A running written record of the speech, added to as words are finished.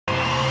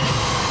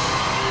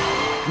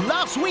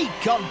Last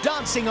week on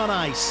Dancing on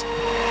Ice,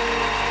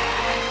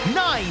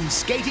 9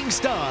 skating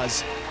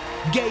stars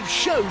gave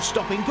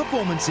show-stopping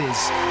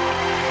performances.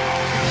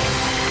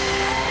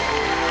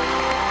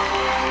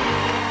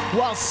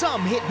 While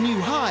some hit new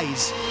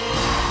highs,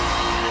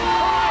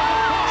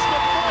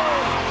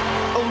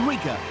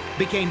 Ulrika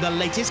became the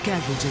latest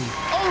casualty.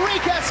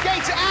 Ulrika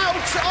skates out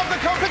of the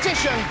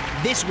competition.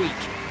 This week,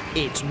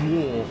 it's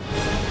war.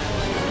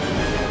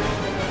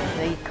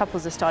 The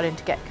couples are starting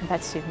to get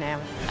competitive now.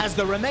 As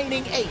the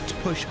remaining 8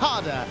 push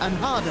harder and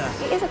harder.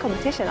 It is a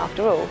competition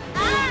after all.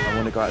 I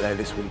want to go out there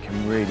this week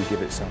and really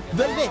give it some.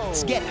 The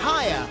lifts get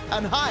higher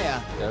and higher.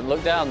 Don't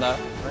look down, though.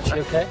 Is she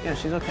okay? Yeah,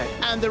 she's okay.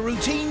 And the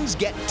routines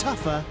get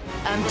tougher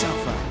and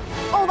tougher.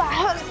 Oh, that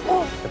hurts!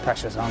 Oh. The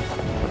pressure's on.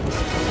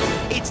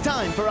 It's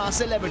time for our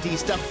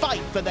celebrities to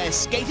fight for their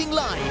skating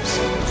lives.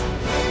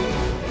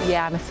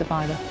 Yeah, I'm a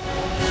survivor.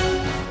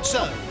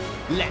 So,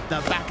 let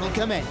the battle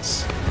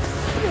commence.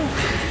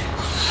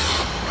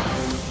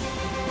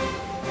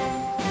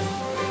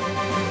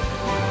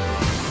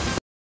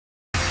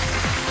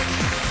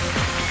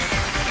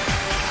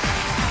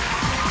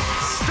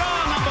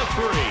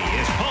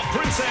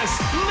 Princess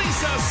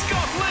Lisa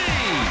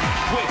Scott-Lee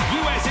with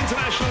US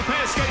international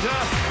pair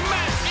skater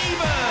Matt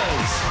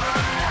Evers.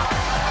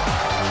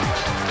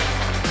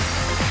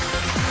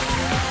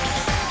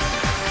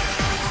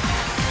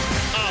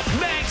 Up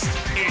next,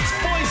 it's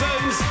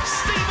Poison's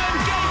Stephen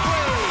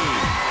Gately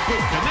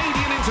with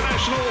Canadian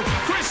international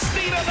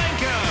Christina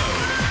Lenko.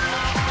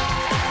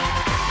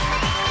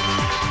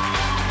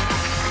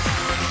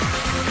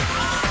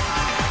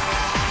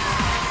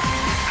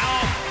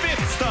 Our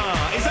 5th star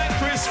is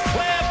actress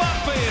Claire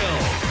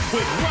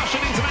with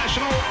Russian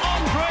international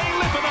Andrei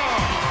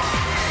Lipanov.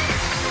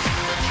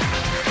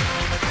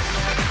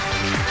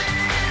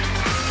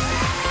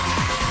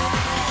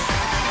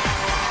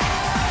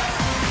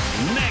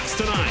 Next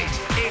tonight,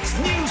 it's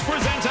news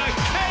presenter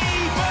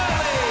Kay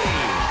Burley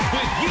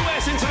with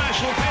US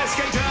international pair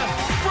skater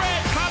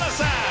Fred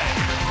Palasak.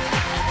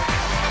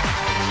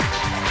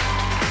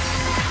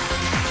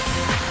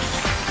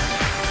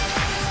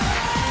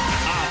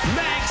 Up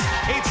next,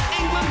 it's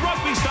England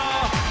rugby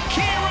star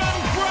Kieran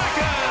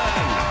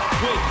Bracken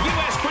with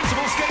US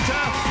principal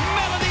skater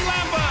Melanie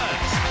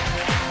Lambert.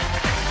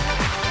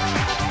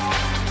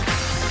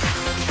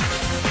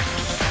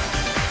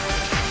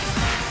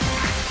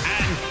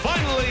 And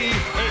finally,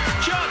 it's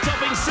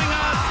chart-topping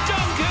singer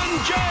Duncan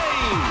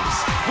James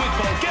with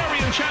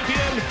Bulgarian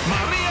champion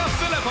Maria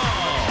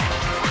Filipov.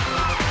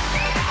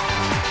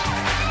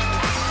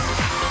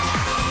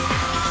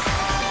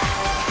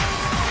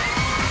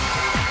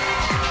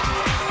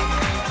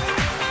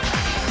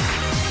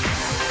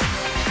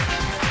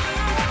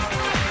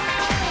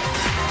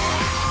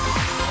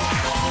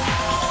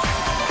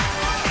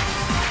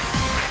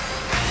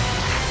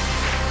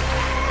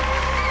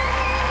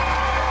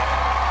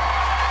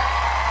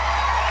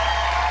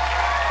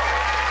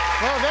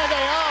 Well, there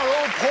they are,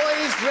 all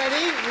poised,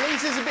 ready.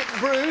 Lisa's a bit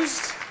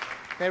bruised.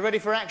 They're ready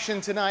for action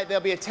tonight.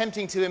 They'll be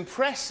attempting to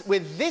impress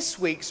with this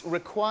week's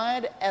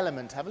required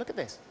element. Have a look at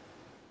this.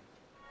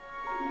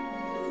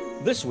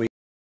 This week.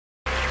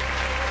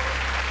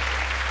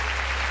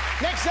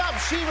 Next up,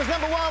 she was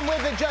 #1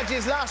 with the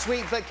judges last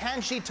week, but can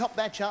she top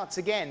their charts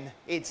again?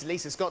 It's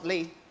Lisa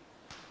Scott-Lee.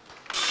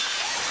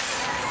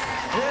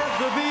 Let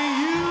there be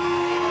you.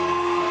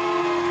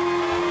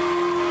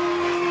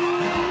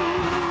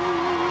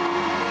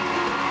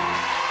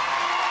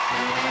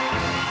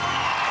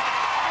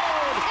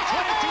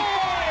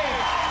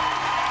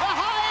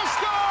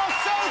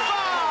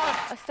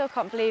 I still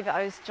can't believe that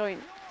I was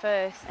joint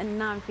first, and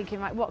now I'm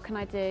thinking, right, what can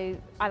I do?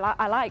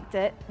 I liked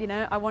it, you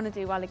know, I want to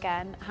do well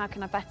again. How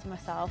can I better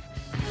myself?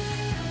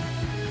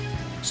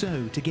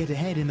 So, to get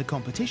ahead in the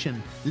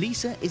competition,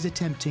 Lisa is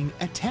attempting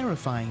a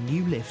terrifying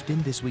new lift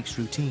in this week's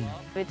routine.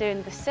 We're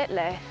doing the sit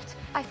lift.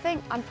 I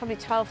think I'm probably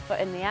 12 foot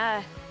in the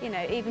air. You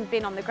know, even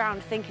being on the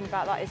ground thinking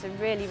about that is a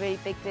really, really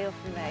big deal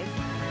for me.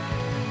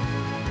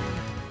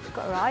 She's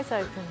got her eyes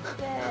open.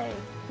 Yay.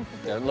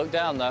 Don't look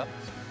down, though.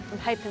 I'm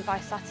hoping by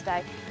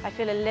Saturday I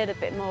feel a little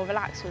bit more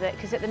relaxed with it,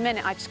 because at the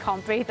minute I just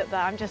can't breathe up there.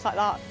 I'm just like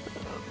that.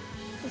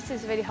 This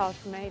is really hard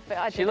for me, but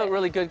I did She looked it.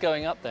 really good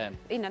going up then.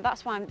 You know,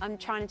 that's why I'm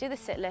trying to do the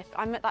sit lift.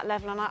 I'm at that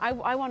level and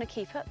I want to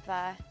keep up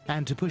there.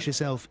 And to push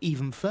herself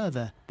even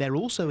further, they're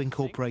also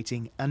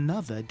incorporating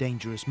another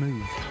dangerous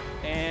move.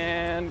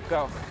 And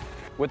go.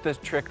 With this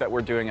trick that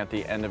we're doing at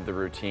the end of the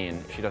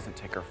routine, if she doesn't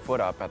take her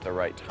foot up at the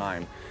right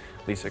time,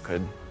 Lisa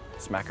could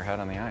smack her head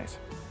on the ice.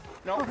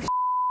 No.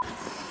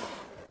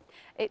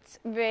 It's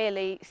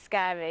really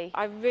scary.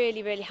 I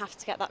really, really have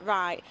to get that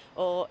right,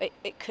 or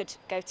it could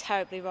go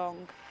terribly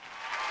wrong.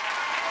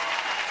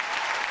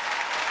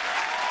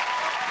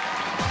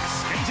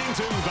 Skating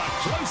to the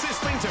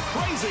closest thing to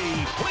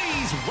crazy,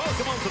 please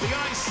welcome onto the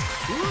ice,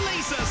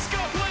 Lisa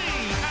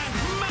Scott-Lee and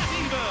Matt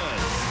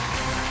Evers.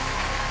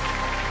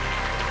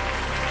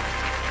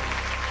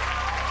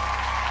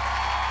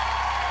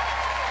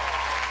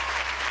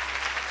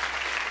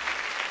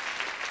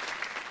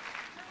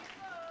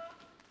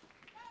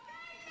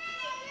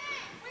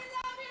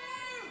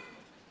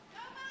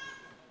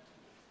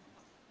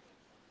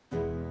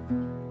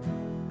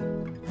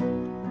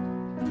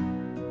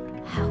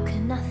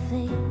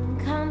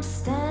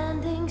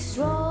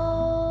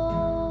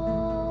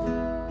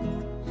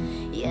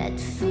 yet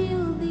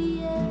feel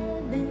the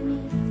air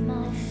beneath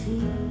my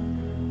feet.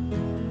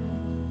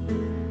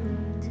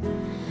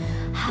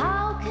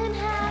 How can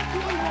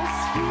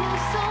happiness feel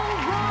so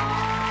wrong?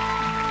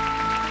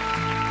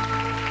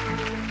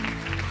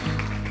 How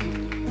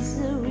can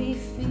misery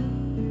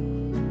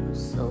feel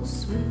so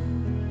sweet?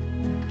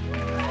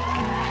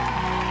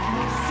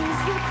 This is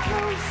the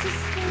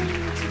closest thing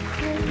to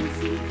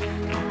crazy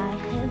I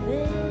have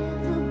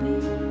ever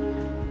been.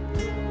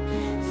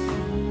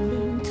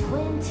 Feeling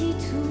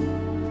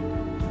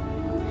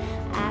 22,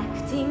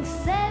 acting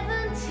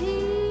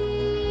 17.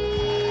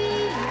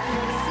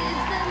 This is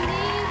the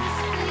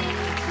nearest thing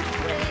to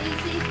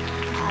crazy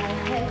I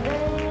have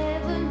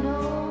ever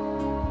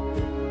known.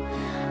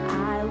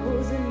 I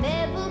was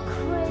never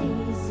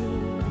crazy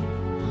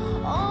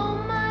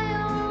on my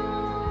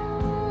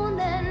own,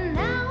 and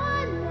now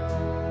I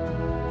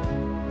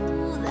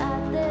know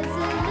that there's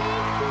a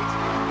link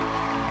between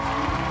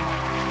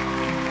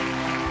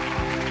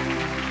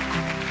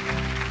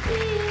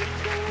being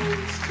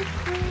close to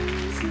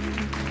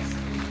craziness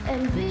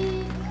and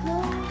being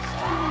close to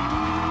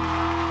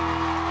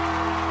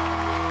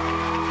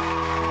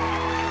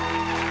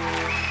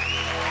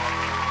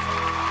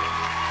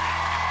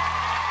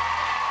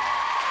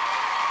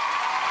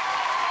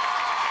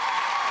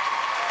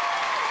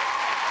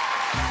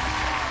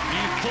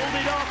You pulled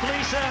it off,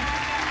 Lisa.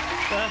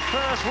 The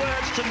first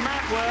words to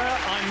Matt were,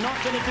 I'm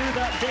not going to do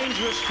that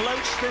dangerous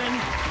float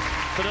spin,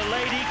 but a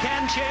lady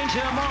can change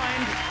her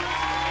mind.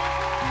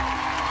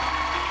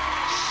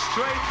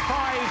 Straight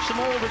fives from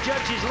all the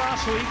judges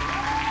last week.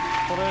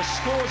 Well, her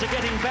scores are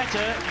getting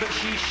better, but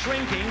she's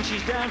shrinking.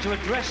 She's down to a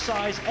dress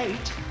size 8.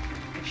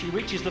 If she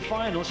reaches the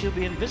final, she'll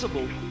be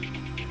invisible.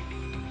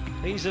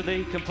 These are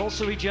the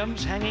compulsory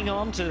jumps hanging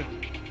on to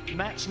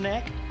Matt's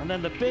neck, and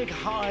then the big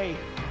high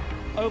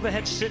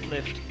overhead sit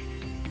lift.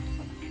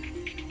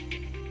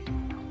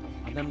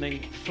 And then the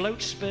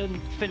float spin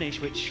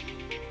finish, which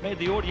made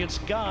the audience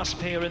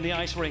gasp here in the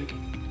ice rink.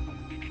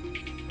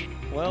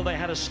 Well, they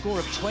had a score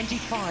of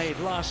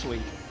 25 last week.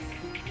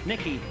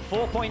 Nikki,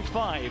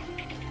 4.5.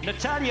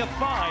 Natalia,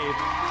 5.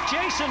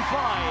 Jason,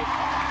 5.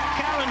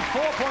 Karen,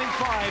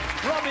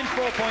 4.5. Robin,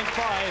 4.5.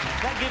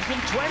 That gives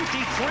them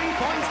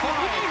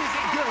 23.5. Is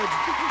it good?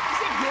 Is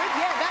it good?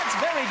 Yeah, that's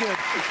very good.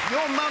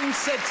 Your mum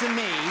said to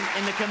me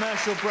in the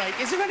commercial break,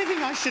 is there anything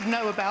I should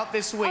know about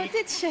this week? Oh,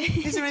 did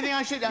she? Is there anything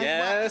I should know?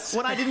 Yes.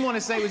 Well, what I didn't want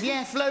to say was,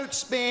 yeah, float,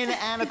 spin,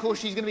 and of course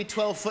she's going to be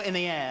 12 foot in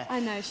the air. I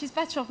know, she's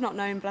better off not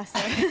knowing, bless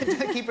her.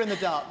 Don't keep her in the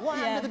dark. What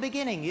happened at the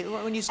beginning,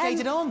 when you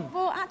skated on?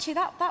 Well, actually,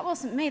 that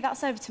wasn't me.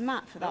 That's over to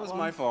Matt for that That was one.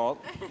 my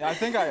fault. Yeah, I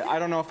think I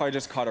don't know if I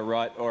just caught a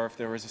rut or if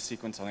there was a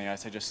sequence on the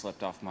ice. I just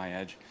slipped off my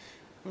edge.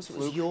 It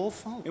was your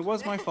fault. It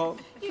was my fault.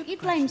 You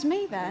blamed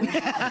me then.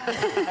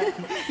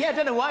 Yeah, I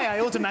don't know why I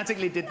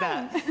automatically did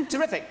that.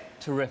 Terrific.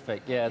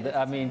 Terrific, yeah.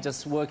 I mean,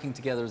 just working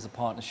together as a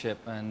partnership,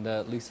 and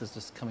Lisa's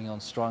just coming on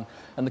strong.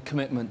 And the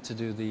commitment to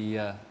do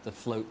the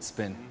float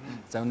spin.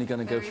 It's only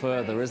going to go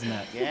further, isn't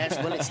it? Yes,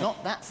 well, it's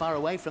not that far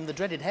away from the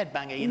dreaded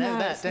headbanger. You know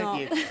that,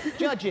 don't you?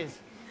 Judges.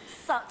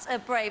 Such a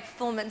brave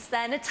performance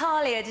there.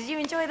 Natalia, did you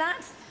enjoy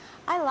that?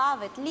 I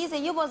love it. Lisa,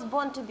 you was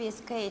born to be a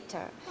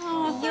skater.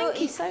 Oh,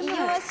 thank you so much. You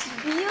was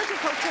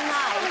beautiful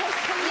tonight.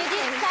 You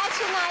did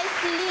such a nice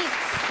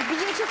leaps,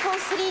 beautiful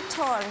 3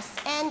 turns,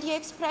 and your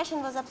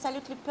expression was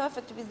absolutely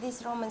perfect with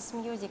this romance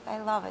music. I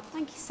love it.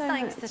 Thank you so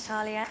Thanks, much.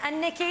 Natalia.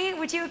 And Nikki,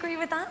 would you agree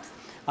with that?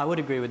 I would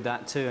agree with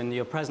that too, and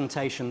your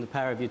presentation, the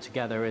pair of you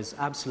together, is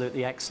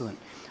absolutely excellent.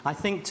 I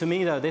think, to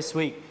me, though, this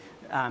week,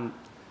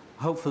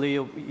 hopefully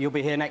you'll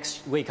be here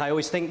next week. I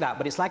always think that,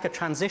 but it's like a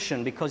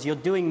transition because you're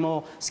doing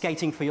more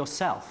skating for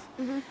yourself.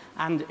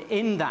 And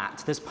in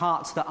that, there's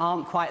parts that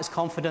aren't quite as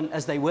confident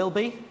as they will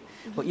be,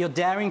 but you're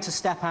daring to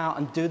step out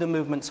and do the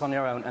movements on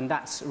your own, and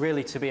that's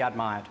really to be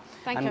admired.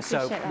 Thank you, I and so,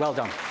 appreciate that. well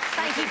done.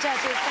 Thank you,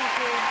 judges. Thank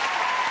you.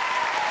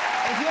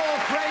 If you're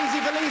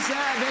crazy for Lisa,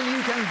 then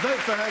you can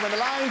vote for her when the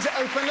lines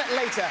open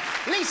later.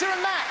 Lisa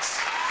and Matt.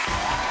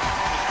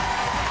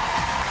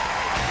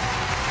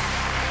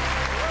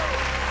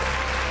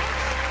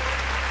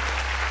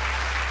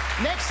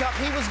 Next up,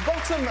 he was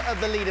bottom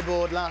of the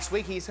leaderboard last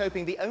week. He's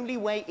hoping the only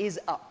way is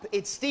up.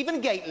 It's Stephen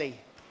Gately.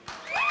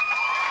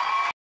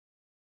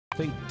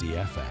 Think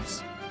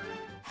DFS.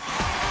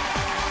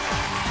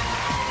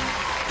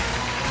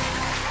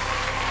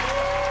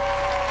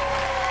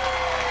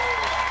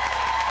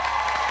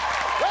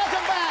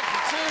 Welcome back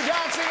to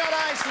Dancing on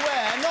Ice,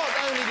 where not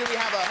only do we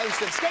have a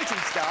host of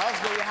skating stars,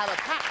 but we have a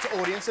packed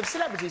audience of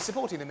celebrities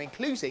supporting them,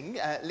 including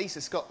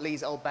Lisa Scott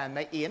Lee's old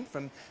bandmate Ian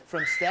from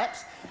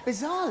Steps.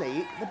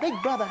 Bizarrely, the Big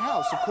Brother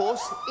house, of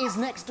course, is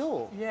next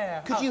door.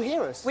 Yeah. Could you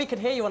hear us? We could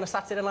hear you on a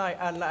Saturday night,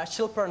 and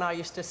Shilpa and I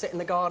used to sit in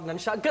the garden and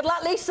shout, "Good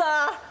luck,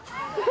 Lisa!"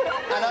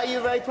 And are you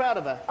very proud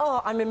of her?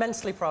 Oh, I'm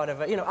immensely proud of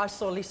her. You know, I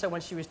saw Lisa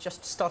when she was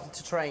just starting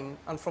to train,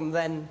 and from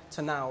then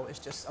to now, it's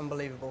just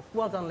unbelievable.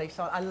 Well done,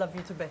 Lisa. I love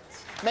you to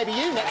bits. Maybe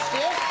you next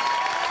year.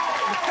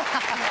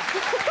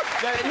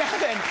 Now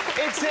then,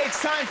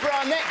 it's time for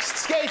our next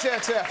skater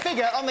to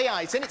figure on the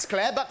ice, and it's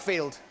Claire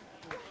Buckfield.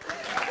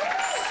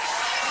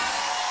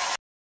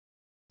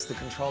 the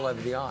control over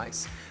the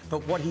ice.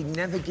 But what he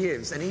never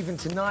gives, and even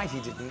tonight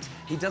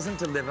he doesn't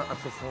deliver a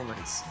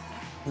performance.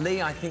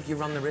 Lee, I think you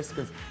run the risk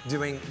of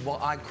doing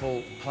what I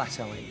call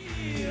plateauing.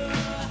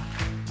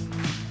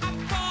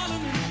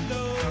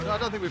 I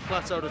don't think we've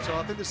plateaued at all.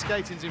 I think the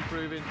skating's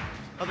improving.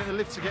 I think the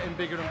lifts are getting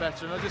bigger and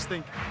better, and I just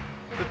think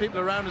the people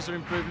around us are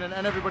improving,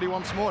 and everybody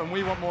wants more, and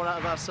we want more out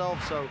of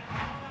ourselves, so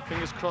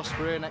fingers crossed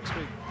we're here next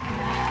week.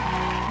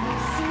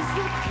 This is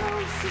the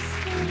closest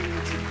thing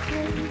to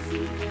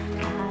crazy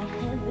I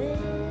have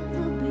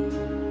ever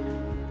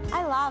been. I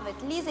love it.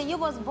 Lisa, you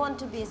was born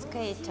to be a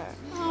skater.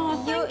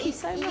 Oh, thank you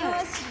so much. You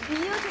was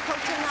beautiful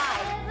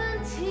tonight.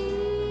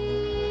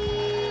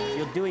 17.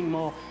 You're doing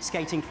more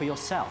skating for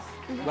yourself.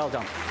 Well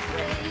done.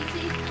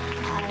 Crazy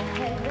I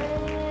have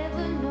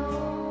ever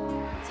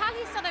known.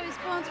 Talia said I was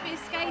born to be a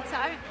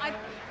skater.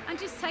 I'm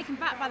just taken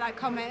back by that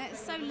comment. It's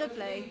so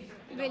lovely.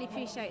 Really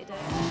appreciated it.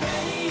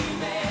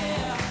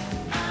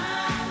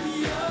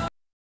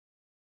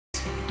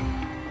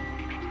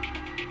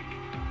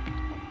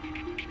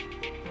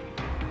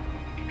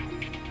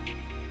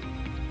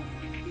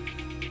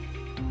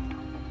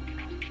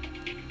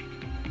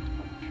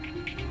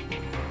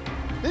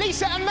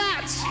 Lisa and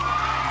Matt!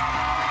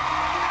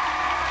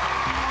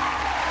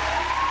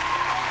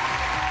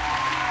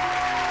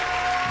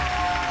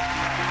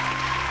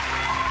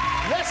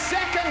 The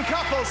second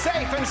couple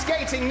safe and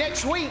skating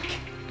next week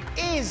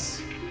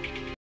is